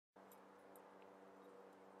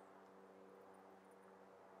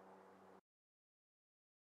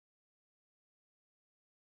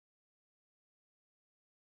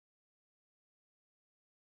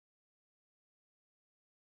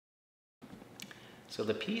So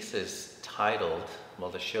the piece is titled, well,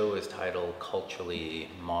 the show is titled Culturally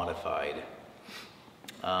Modified.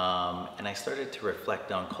 And I started to reflect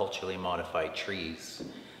on culturally modified trees.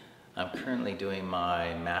 I'm currently doing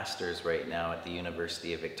my master's right now at the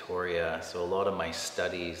University of Victoria. So a lot of my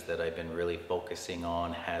studies that I've been really focusing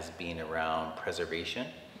on has been around preservation.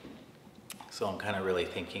 So I'm kind of really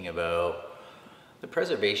thinking about the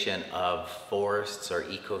preservation of forests or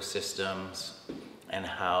ecosystems and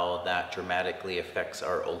how that dramatically affects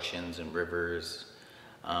our oceans and rivers.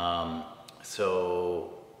 And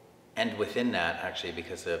within that, actually,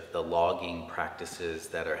 because of the logging practices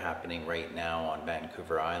that are happening right now on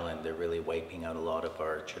Vancouver Island, they're really wiping out a lot of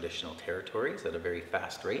our traditional territories at a very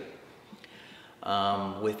fast rate.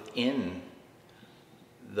 Within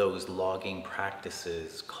those logging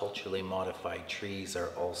practices, culturally modified trees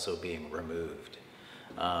are also being removed.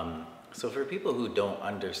 So for people who don't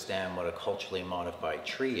understand what a culturally modified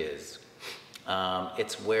tree is,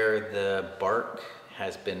 it's where the bark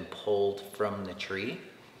has been pulled from the tree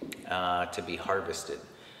to be harvested.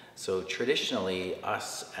 So traditionally,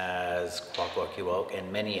 us as Kwakwaka'wakw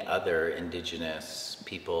and many other Indigenous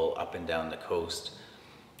people up and down the coast,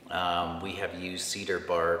 we have used cedar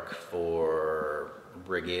bark for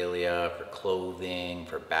regalia, for clothing,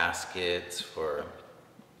 for baskets, for,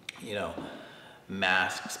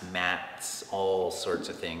 masks, mats, all sorts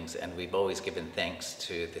of things. And we've always given thanks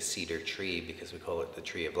to the cedar tree because we call it the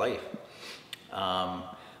tree of life.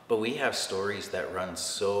 But we have stories that run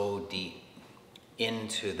so deep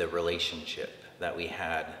into the relationship that we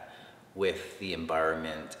had with the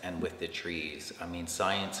environment and with the trees. I mean,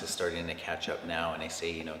 science is starting to catch up now, and they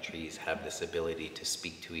say, trees have this ability to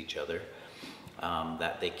speak to each other,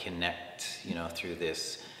 that they connect, through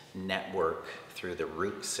this network, through the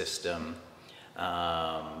root system,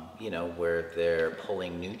 where they're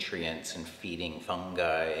pulling nutrients and feeding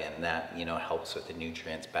fungi, and that, helps with the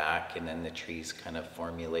nutrients back, and then the trees kind of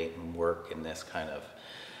formulate and work in this kind of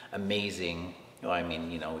amazing,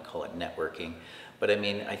 we call it networking. But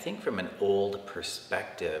I think from an old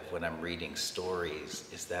perspective, when I'm reading stories,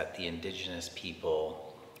 is that the Indigenous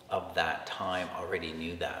people of that time already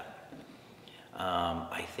knew that.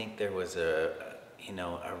 I think there was a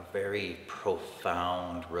very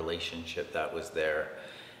profound relationship that was there.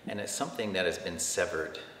 And it's something that has been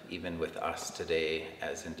severed even with us today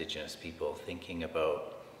as Indigenous people, thinking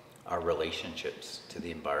about our relationships to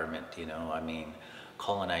the environment.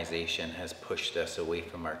 Colonization has pushed us away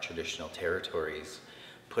from our traditional territories,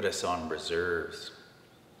 put us on reserves.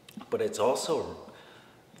 But it's also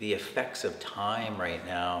the effects of time right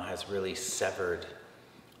now has really severed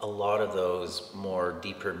a lot of those more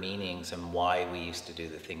deeper meanings and why we used to do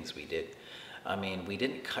the things we did. We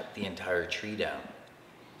didn't cut the entire tree down.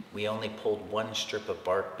 We only pulled one strip of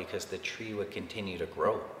bark because the tree would continue to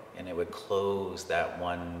grow, and it would close that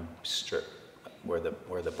one strip where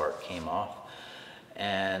the bark came off.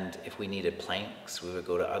 And if we needed planks, we would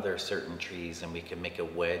go to other certain trees and we could make a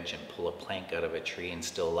wedge and pull a plank out of a tree and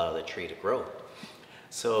still allow the tree to grow.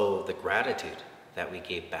 So the gratitude that we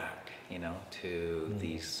gave back, to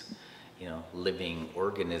these, living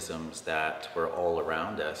organisms that were all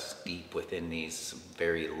around us, deep within these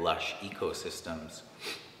very lush ecosystems.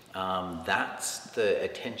 That's the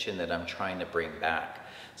attention that I'm trying to bring back.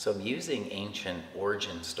 So I'm using ancient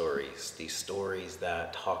origin stories, these stories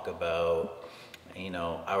that talk about,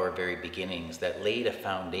 our very beginnings, that laid a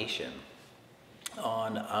foundation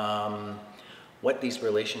on what these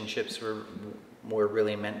relationships were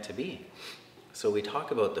really meant to be. So we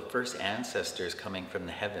talk about the first ancestors coming from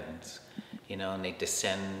the heavens, and they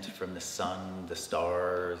descend from the sun, the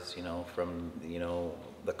stars, from,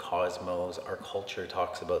 the cosmos. Our culture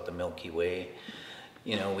talks about the Milky Way.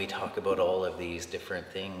 We talk about all of these different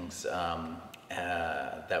things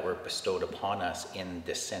that were bestowed upon us in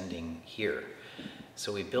descending here.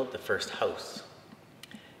 So we built the first house,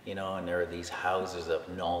 and there are these houses of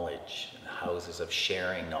knowledge, houses of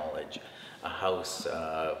sharing knowledge, a house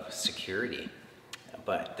of security.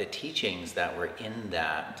 But the teachings that were in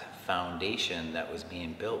that foundation that was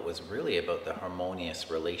being built was really about the harmonious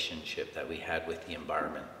relationship that we had with the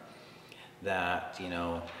environment. That,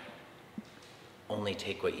 only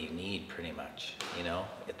take what you need, pretty much,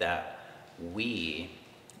 that we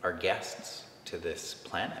are guests to this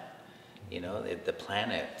planet. The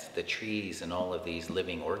planet, the trees, and all of these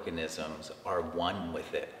living organisms are one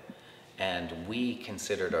with it. And we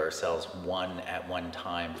considered ourselves one at one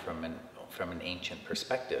time from an ancient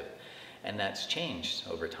perspective, and that's changed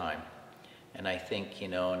over time. And I think,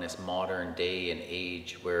 in this modern day and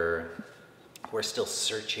age where we're still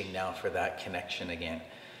searching now for that connection again,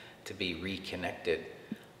 to be reconnected.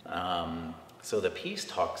 So the piece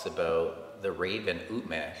talks about the raven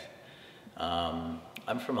Utmeth.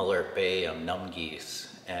 I'm from Alert Bay, I'm Numgees,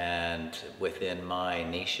 and within my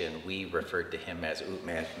nation, we referred to him as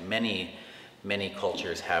Utmeth. Many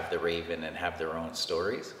cultures have the raven and have their own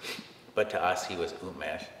stories, but to us, he was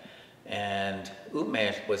Utmeth. And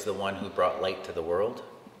Utmeth was the one who brought light to the world.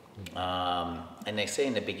 And they say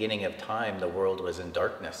in the beginning of time, the world was in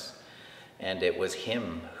darkness. And it was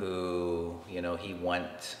him who, he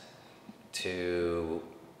went through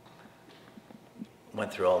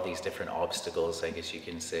all these different obstacles, I guess you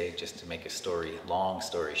can say, just to make a long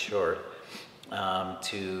story short,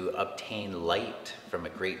 to obtain light from a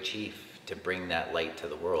great chief to bring that light to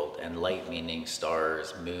the world. And light meaning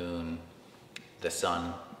stars, moon, the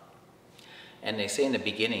sun. And they say in the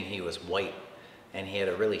beginning he was white and he had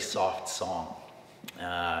a really soft song.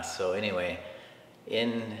 So anyway,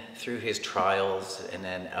 through his trials and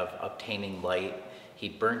then of obtaining light, he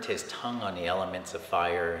burnt his tongue on the elements of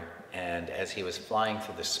fire, and as he was flying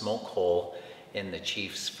through the smoke hole from the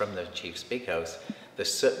chief's big house, the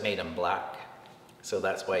soot made him black. So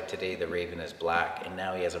that's why today the raven is black, and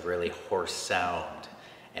now he has a really hoarse sound,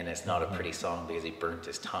 and it's not a pretty song because he burnt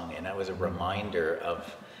his tongue. And that was a reminder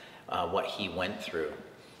of what he went through.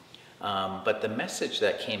 But the message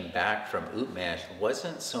that came back from Utmeth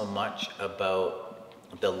wasn't so much about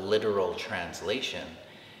the literal translation.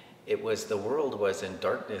 It was the world was in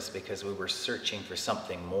darkness because we were searching for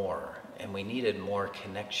something more, and we needed more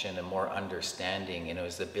connection and more understanding, and it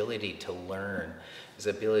was the ability to learn, his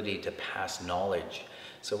ability to pass knowledge.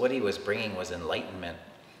 So what he was bringing was enlightenment.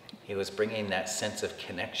 He was bringing that sense of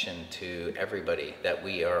connection to everybody, that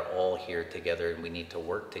we are all here together and we need to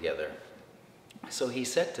work together. So he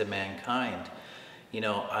said to mankind,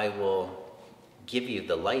 I will give you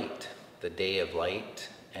the light, the day of light,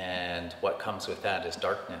 and what comes with that is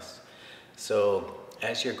darkness. So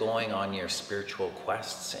as you're going on your spiritual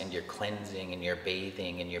quests and you're cleansing and you're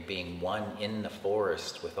bathing and you're being one in the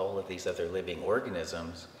forest with all of these other living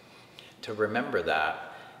organisms, to remember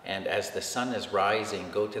that. And as the sun is rising,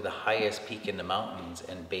 go to the highest peak in the mountains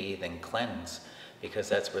and bathe and cleanse, because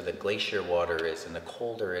that's where the glacier water is, and the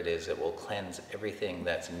colder it is, it will cleanse everything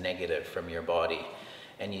that's negative from your body.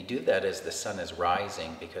 And you do that as the sun is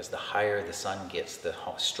rising, because the higher the sun gets, the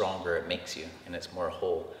stronger it makes you, and it's more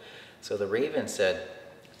whole. So the raven said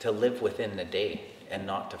to live within the day and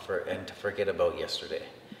not to forget about yesterday.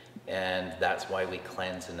 And that's why we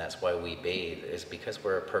cleanse and that's why we bathe, is because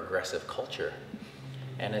we're a progressive culture.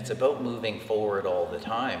 And it's about moving forward all the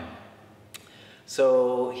time.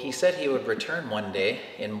 So he said he would return one day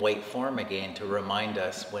in white form again to remind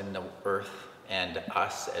us when the earth and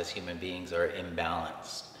us as human beings are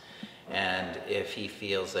imbalanced. And if he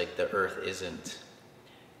feels like the earth isn't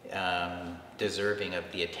deserving of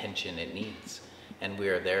the attention it needs. And we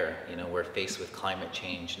are there, we're faced with climate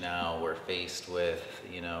change now, we're faced with,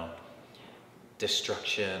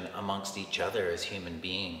 destruction amongst each other as human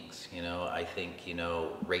beings. I think,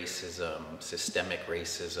 racism, systemic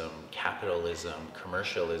racism, capitalism,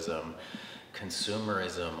 commercialism,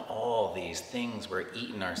 consumerism, all these things, we're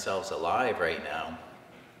eating ourselves alive right now.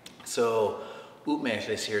 So Utmeth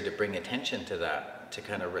is here to bring attention to that, to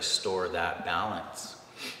kind of restore that balance.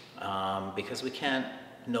 Because we can't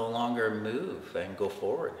no longer move and go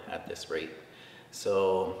forward at this rate.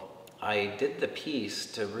 So I did the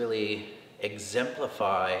piece to really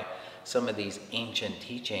exemplify some of these ancient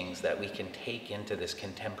teachings that we can take into this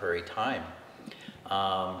contemporary time.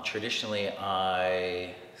 Traditionally,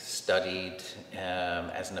 I studied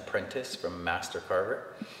as an apprentice from a master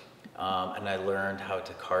carver, and I learned how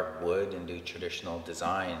to carve wood and do traditional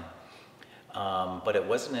design. But it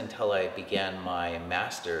wasn't until I began my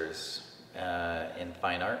master's in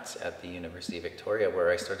fine arts at the University of Victoria where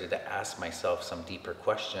I started to ask myself some deeper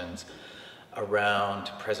questions around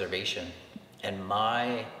preservation and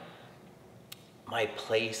my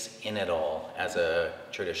place in it all as a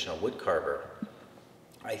traditional wood carver.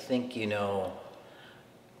 I think,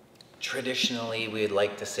 traditionally we'd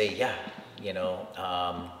like to say,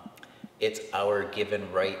 it's our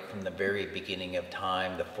given right from the very beginning of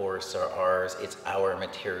time. The forests are ours. It's our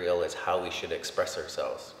material. It's how we should express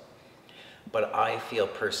ourselves. But I feel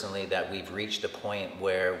personally that we've reached a point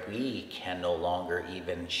where we can no longer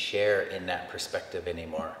even share in that perspective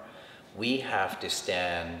anymore. We have to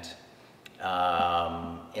stand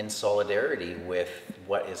in solidarity with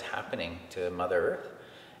what is happening to Mother Earth.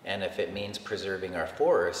 And if it means preserving our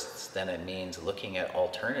forests, then it means looking at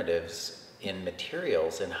alternatives in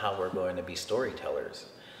materials and how we're going to be storytellers.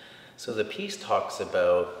 So the piece talks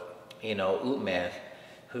about, Utmeth,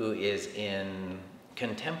 who is in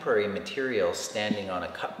contemporary materials standing on a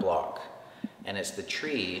cut block, and it's the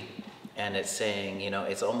tree And it's saying,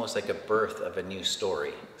 it's almost like a birth of a new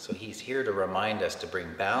story. So he's here to remind us to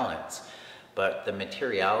bring balance, but the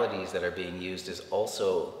materialities that are being used is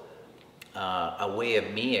also a way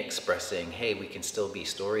of me expressing, hey, we can still be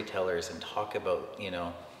storytellers and talk about,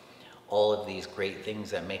 all of these great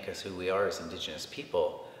things that make us who we are as Indigenous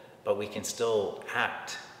people, but we can still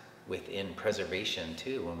act within preservation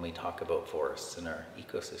too when we talk about forests and our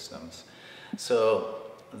ecosystems. So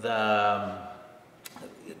the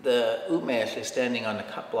Umesh is standing on the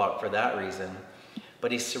cut block for that reason,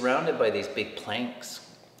 but he's surrounded by these big planks,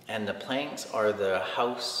 and the planks are the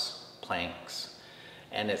house planks,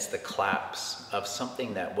 and it's the collapse of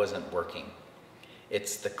something that wasn't working.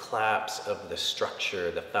 It's the collapse of the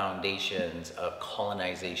structure, the foundations of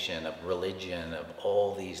colonization, of religion, of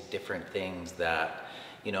all these different things that,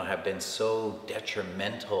 have been so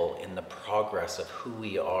detrimental in the progress of who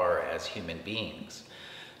we are as human beings.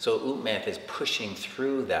 So Utmeth is pushing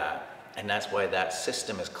through that, and that's why that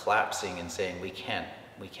system is collapsing and saying we can't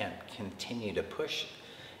continue to push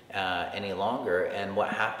any longer. And what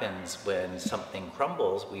happens when something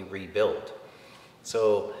crumbles, we rebuild.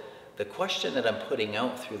 So the question that I'm putting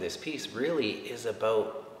out through this piece really is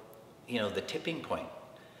about, the tipping point.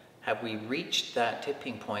 Have we reached that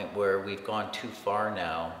tipping point where we've gone too far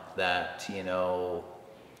now that,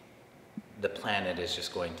 the planet is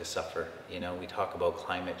just going to suffer? We talk about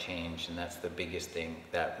climate change, and that's the biggest thing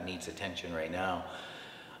that needs attention right now.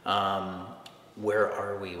 Where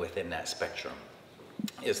are we within that spectrum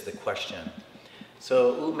is the question.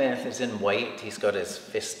 So Umeth is in white, he's got his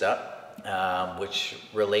fist up, which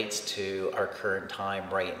relates to our current time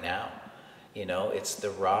right now. It's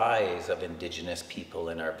the rise of Indigenous people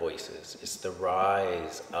in our voices. It's the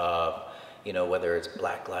rise of, whether it's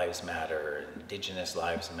Black Lives Matter, Indigenous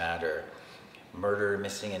Lives Matter, murder,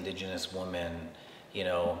 missing Indigenous women,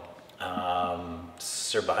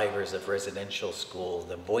 survivors of residential schools,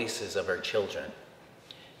 the voices of our children.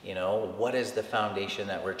 What is the foundation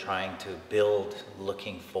that we're trying to build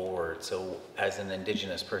looking forward? So as an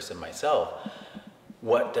Indigenous person myself,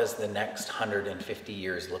 what does the next 150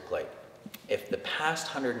 years look like? If the past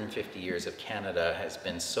 150 years of Canada has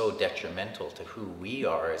been so detrimental to who we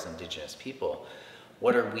are as Indigenous people,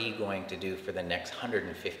 what are we going to do for the next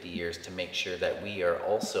 150 years to make sure that we are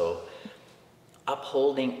also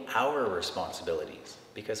upholding our responsibilities?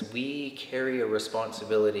 Because we carry a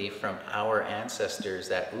responsibility from our ancestors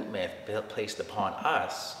that Utmeth placed upon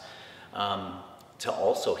us to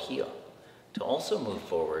also heal, to also move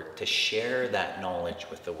forward, to share that knowledge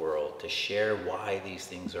with the world, to share why these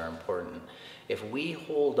things are important. If we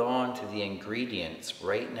hold on to the ingredients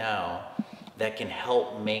right now that can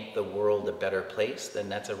help make the world a better place, then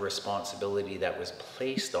that's a responsibility that was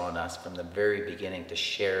placed on us from the very beginning to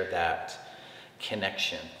share that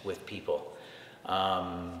connection with people.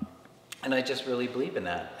 And I just really believe in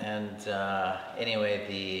that. And anyway,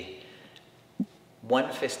 the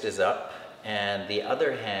one fist is up, and the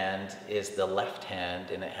other hand is the left hand,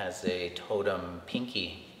 and it has a totem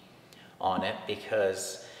pinky on it,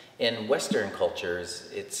 because in Western cultures,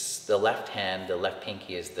 it's the left hand, the left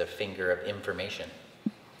pinky is the finger of information.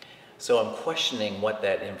 So I'm questioning what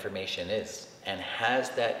that information is. And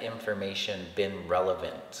has that information been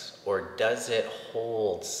relevant? Or does it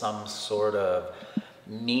hold some sort of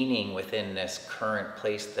meaning within this current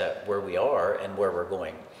place where we are and where we're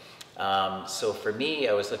going? So for me,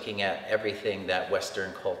 I was looking at everything that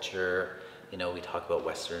Western culture, we talk about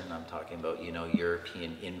Western, I'm talking about,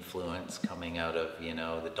 European influence coming out of,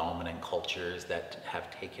 the dominant cultures that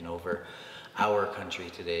have taken over our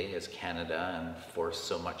country today as Canada and forced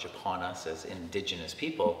so much upon us as Indigenous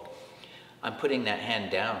people. I'm putting that hand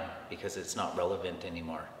down because it's not relevant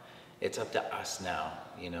anymore. It's up to us now,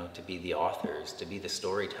 to be the authors, to be the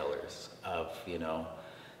storytellers of,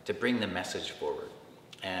 to bring the message forward.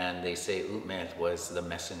 And they say Utmeth was the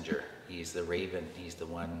messenger. He's the raven. He's the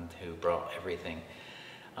one who brought everything.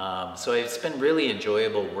 So it's been really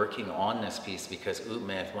enjoyable working on this piece because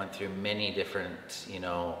Utmeth went through many different,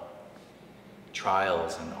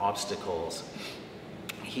 trials and obstacles.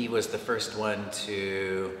 He was the first one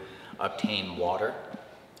to obtain water,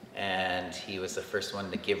 and he was the first one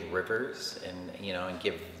to give rivers and, and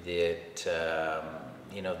give it,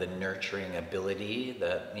 the nurturing ability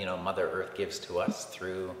that, Mother Earth gives to us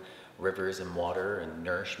through rivers and water and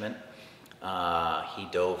nourishment. He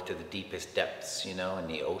dove to the deepest depths, in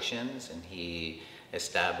the oceans, and he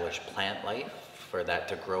established plant life for that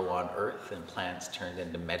to grow on Earth, and plants turned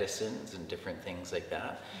into medicines and different things like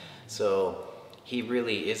that. So he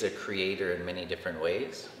really is a creator in many different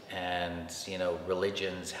ways. And,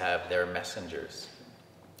 religions have their messengers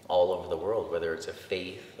all over the world, whether it's a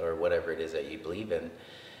faith or whatever it is that you believe in.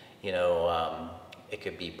 You know, it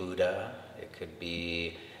could be Buddha, it could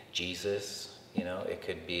be Jesus, you know, it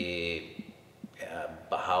could be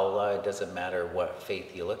Baha'u'llah. It doesn't matter what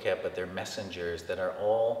faith you look at, but they're messengers that have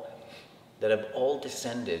all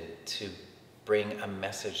descended to bring a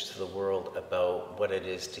message to the world about what it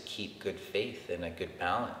is to keep good faith and a good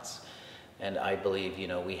balance. And I believe, you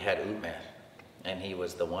know, we had Umet, and he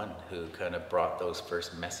was the one who kind of brought those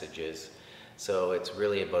first messages. So it's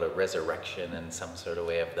really about a resurrection in some sort of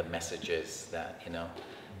way of the messages that, you know,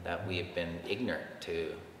 that we have been ignorant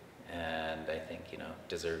to, and I think, you know,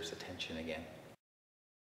 deserves attention again.